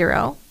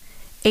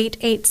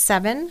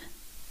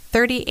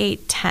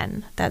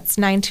 920-887-3810. That's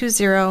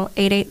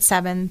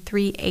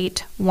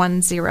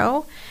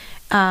 920-887-3810.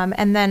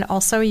 And then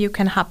also you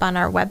can hop on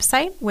our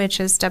website, which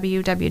is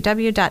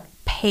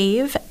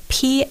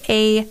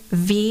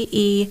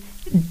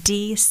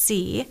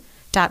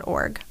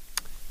www.paved.org.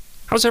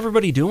 How's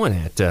everybody doing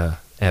at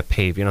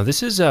PAVE?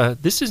 This is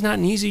not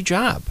an easy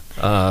job.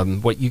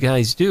 What you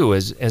guys do,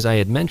 as I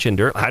had mentioned,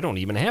 or I don't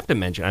even have to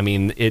mention. I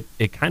mean,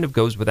 it kind of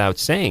goes without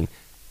saying.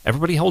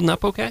 Everybody holding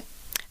up okay?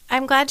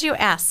 I'm glad you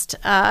asked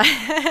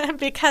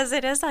because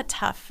it is a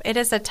tough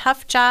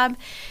job.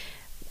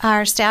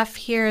 Our staff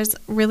hears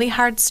really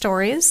hard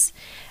stories.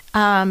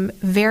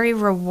 Very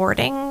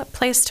rewarding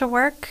place to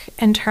work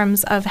in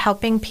terms of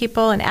helping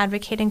people and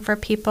advocating for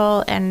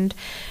people and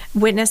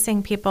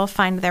witnessing people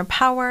find their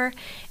power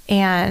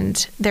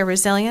and their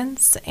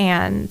resilience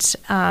and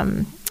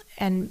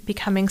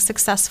becoming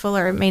successful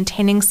or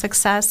maintaining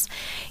success.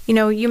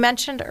 You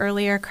mentioned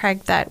earlier,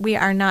 Craig, that we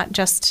are not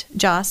just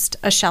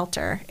a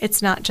shelter.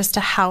 It's not just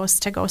a house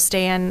to go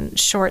stay in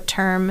short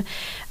term.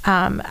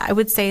 I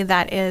would say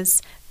that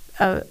is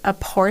a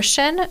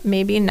portion,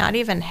 maybe not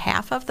even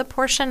half of the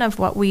portion of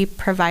what we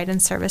provide in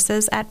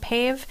services at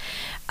PAVE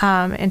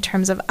in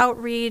terms of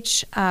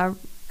outreach,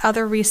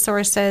 other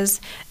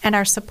resources, and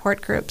our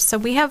support groups. So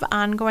we have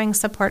ongoing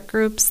support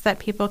groups that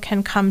people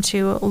can come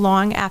to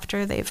long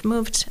after they've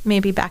moved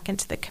maybe back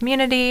into the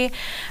community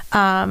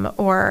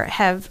or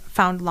have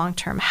found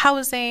long-term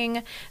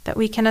housing that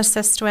we can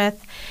assist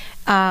with.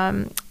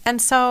 And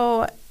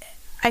so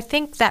I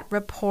think that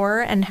rapport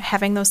and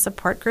having those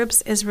support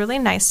groups is really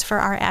nice for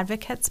our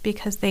advocates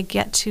because they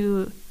get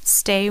to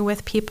stay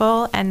with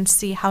people and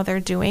see how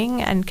they're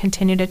doing and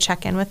continue to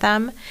check in with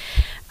them.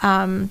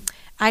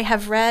 I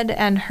have read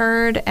and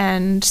heard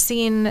and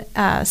seen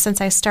since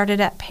I started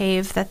at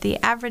PAVE that the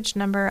average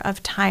number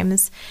of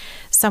times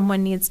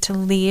someone needs to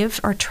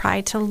leave or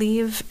try to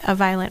leave a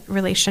violent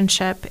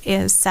relationship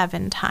is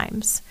 7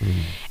 times.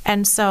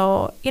 And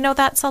so,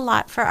 that's a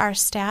lot for our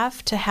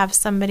staff to have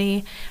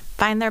somebody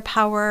find their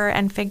power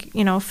and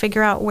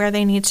figure out where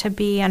they need to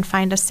be and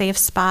find a safe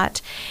spot.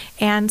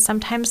 And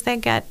sometimes they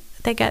get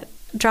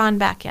drawn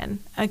back in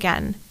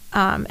again.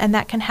 And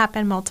that can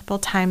happen multiple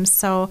times.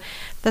 So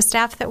the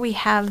staff that we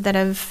have that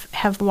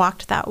have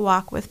walked that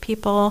walk with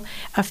people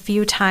a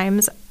few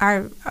times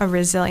are a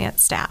resilient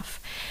staff.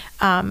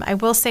 I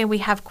will say we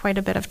have quite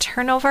a bit of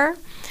turnover,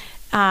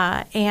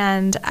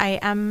 and I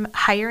am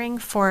hiring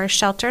for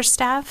shelter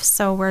staff.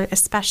 So we're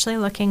especially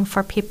looking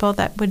for people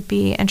that would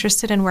be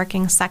interested in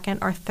working second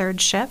or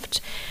third shift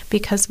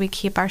because we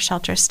keep our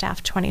shelter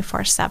staff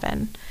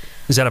 24/7.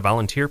 Is that a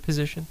volunteer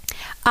position?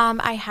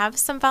 I have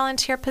some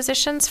volunteer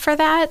positions for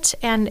that,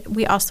 and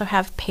we also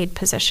have paid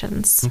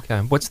positions. Okay.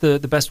 What's the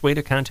best way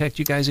to contact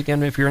you guys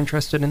again if you're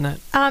interested in that?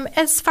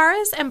 As far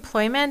as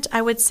employment,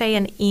 I would say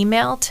an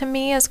email to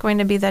me is going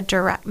to be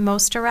the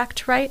most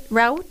direct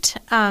route.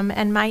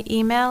 And my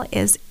email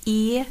is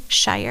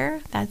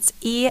eShire, that's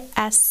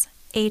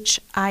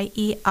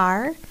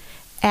ESHIER,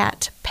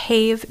 at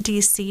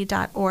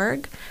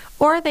pavedc.org.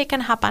 Or they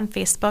can hop on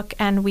Facebook,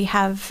 and we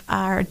have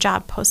our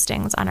job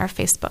postings on our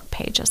Facebook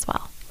page as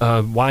well.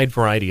 A wide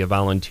variety of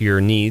volunteer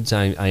needs.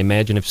 I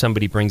imagine if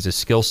somebody brings a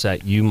skill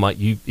set,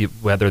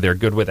 whether they're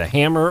good with a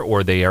hammer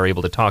or they are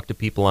able to talk to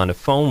people on a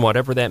phone,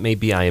 whatever that may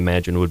be, I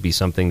imagine would be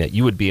something that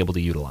you would be able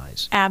to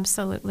utilize.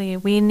 Absolutely.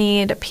 We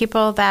need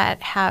people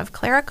that have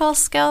clerical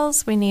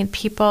skills. We need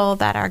people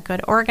that are good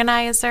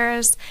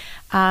organizers.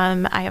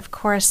 I, of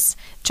course,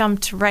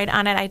 jumped right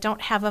on it. I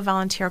don't have a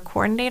volunteer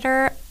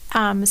coordinator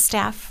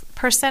staff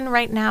person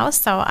right now,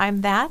 so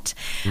I'm that.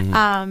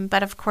 Mm-hmm.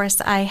 But of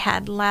course, I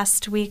had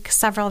last week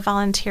several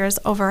volunteers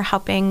over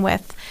helping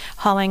with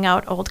hauling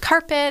out old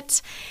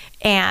carpet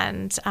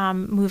and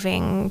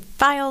moving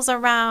files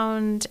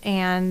around,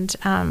 and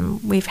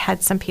we've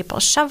had some people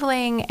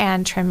shoveling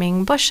and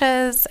trimming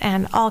bushes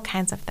and all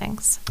kinds of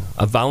things.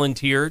 A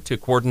volunteer to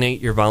coordinate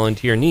your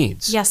volunteer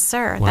needs. Yes,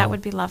 sir. Well, that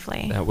would be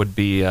lovely. That would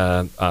be,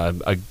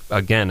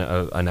 again,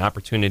 an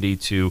opportunity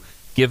to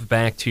give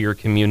back to your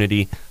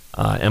community.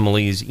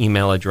 Emily's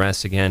email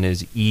address, again,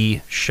 is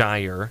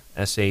eShire,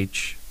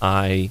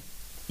 SHIER,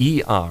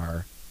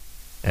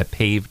 at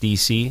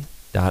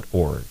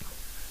pavedc.org.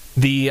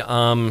 The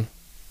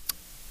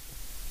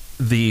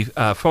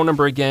phone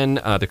number again,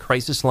 the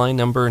crisis line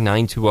number,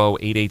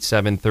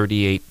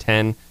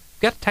 920-887-3810. We've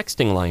got a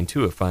texting line,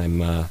 too, if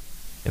I'm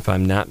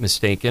not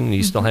mistaken.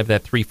 You still have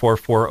that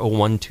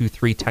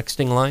 344-0123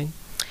 texting line?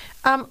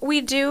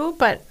 We do,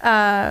 but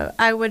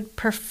I would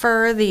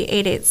prefer the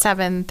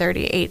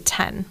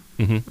 887-3810.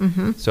 Mm-hmm.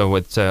 Mm-hmm. So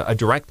it's a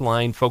direct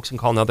line folks can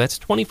call. Now, that's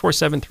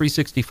 24/7,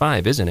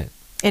 365, isn't it?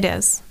 It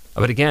is.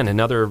 But again,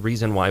 another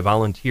reason why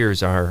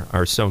volunteers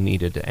are so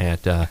needed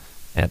at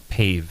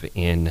PAVE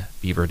in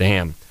Beaver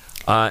Dam.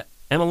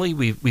 Emily,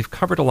 we've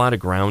covered a lot of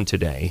ground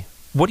today.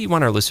 What do you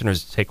want our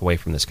listeners to take away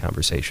from this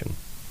conversation?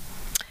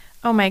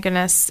 Oh, my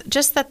goodness.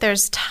 Just that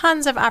there's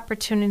tons of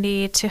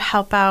opportunity to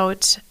help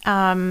out.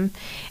 And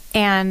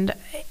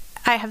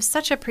I have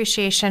such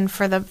appreciation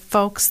for the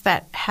folks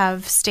that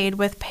have stayed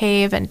with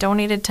PAVE and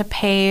donated to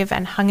PAVE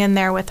and hung in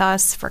there with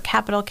us for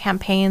capital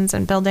campaigns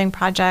and building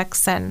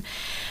projects. And,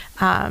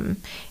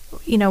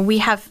 we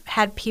have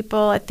had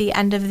people at the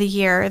end of the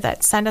year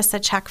that send us a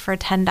check for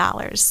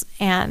 $10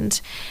 and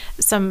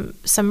some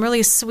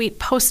really sweet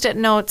Post-it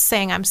notes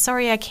saying, I'm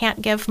sorry I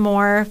can't give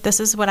more.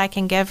 This is what I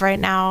can give right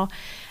now.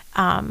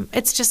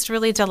 It's just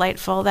really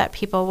delightful that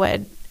people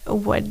would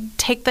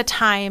take the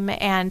time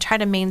and try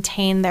to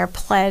maintain their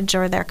pledge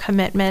or their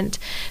commitment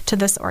to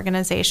this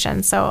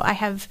organization. So I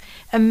have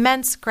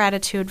immense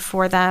gratitude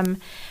for them.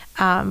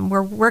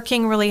 We're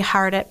working really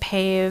hard at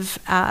PAVE.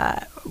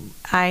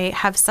 I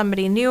have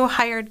somebody new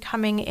hired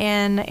coming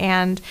in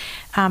and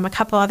a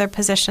couple other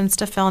positions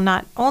to fill,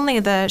 not only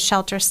the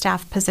shelter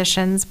staff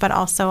positions, but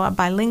also a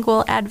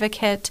bilingual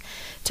advocate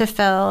to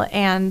fill.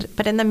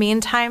 But in the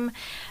meantime,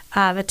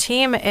 the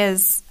team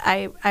is,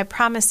 I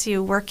promise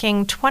you,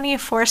 working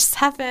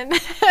 24/7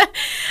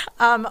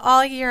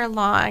 all year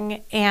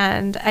long,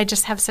 and I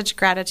just have such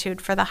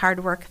gratitude for the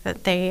hard work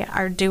that they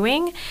are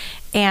doing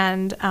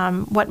and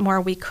what more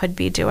we could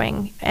be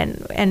doing.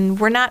 And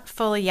we're not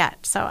full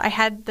yet. So I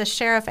had the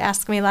sheriff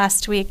ask me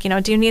last week,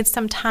 do you need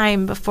some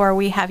time before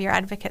we have your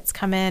advocates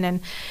come in and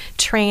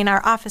train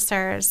our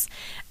officers,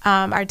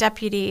 our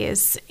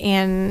deputies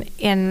in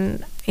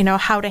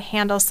how to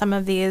handle some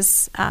of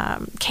these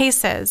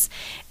cases?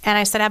 And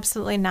I said,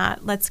 absolutely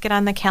not. Let's get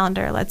on the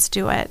calendar. Let's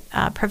do it.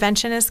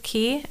 Prevention is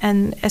key,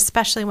 and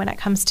especially when it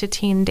comes to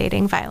teen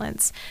dating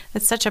violence.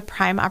 It's such a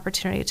prime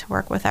opportunity to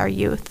work with our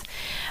youth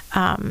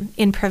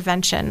in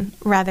prevention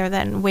rather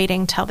than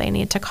waiting till they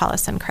need to call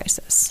us in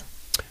crisis.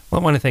 Well,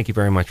 I want to thank you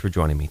very much for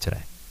joining me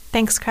today.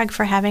 Thanks, Craig,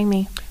 for having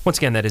me. Once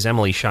again, that is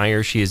Emily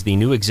Shire. She is the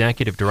new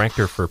executive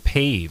director for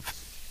PAVE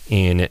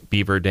in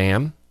Beaver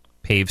Dam.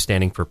 PAVE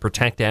standing for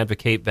Protect,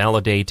 Advocate,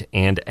 Validate,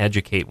 and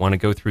Educate. Want to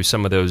go through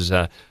some of those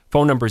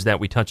phone numbers that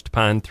we touched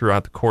upon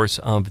throughout the course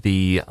of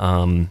the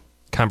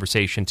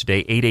conversation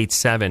today.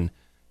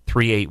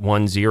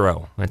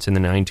 887-3810. That's in the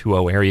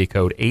 920 area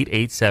code.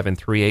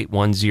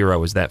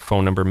 887-3810 is that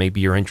phone number.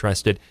 Maybe you're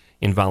interested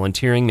in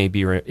volunteering. Maybe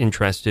you're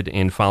interested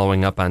in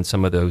following up on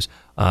some of those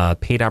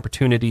paid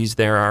opportunities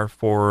there are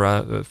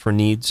for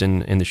needs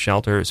in the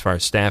shelter as far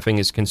as staffing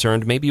is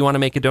concerned. Maybe you want to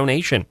make a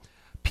donation.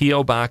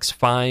 P.O. Box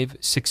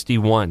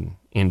 561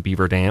 in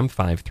Beaver Dam,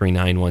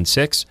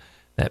 53916.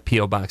 That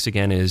P.O. Box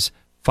again is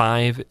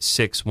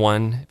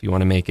 561. If you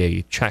want to make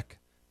a check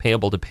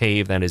payable to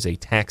PAVE, that is a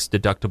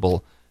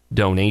tax-deductible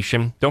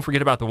donation. Don't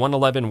forget about the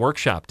 111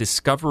 workshop.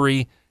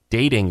 Discovery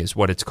Dating is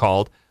what it's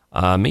called.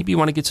 Maybe you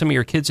want to get some of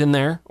your kids in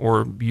there,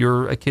 or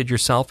you're a kid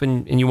yourself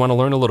and you want to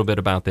learn a little bit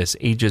about this.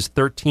 Ages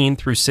 13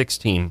 through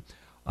 16.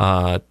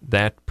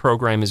 That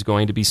program is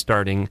going to be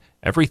starting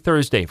every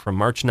Thursday from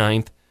March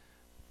 9th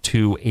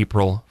to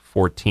April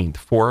 14th,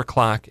 4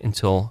 o'clock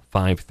until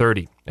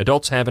 5:30.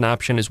 Adults have an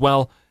option as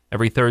well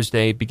every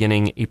Thursday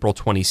beginning April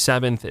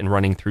 27th and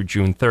running through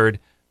June 3rd,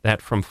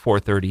 that from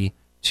 4:30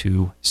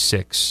 to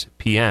 6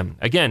 p.m.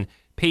 Again,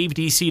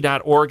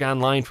 pavedc.org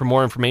online for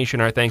more information.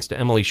 Our thanks to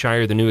Emily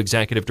Shire, the new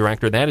executive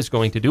director. That is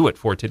going to do it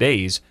for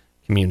today's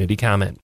Community Comment.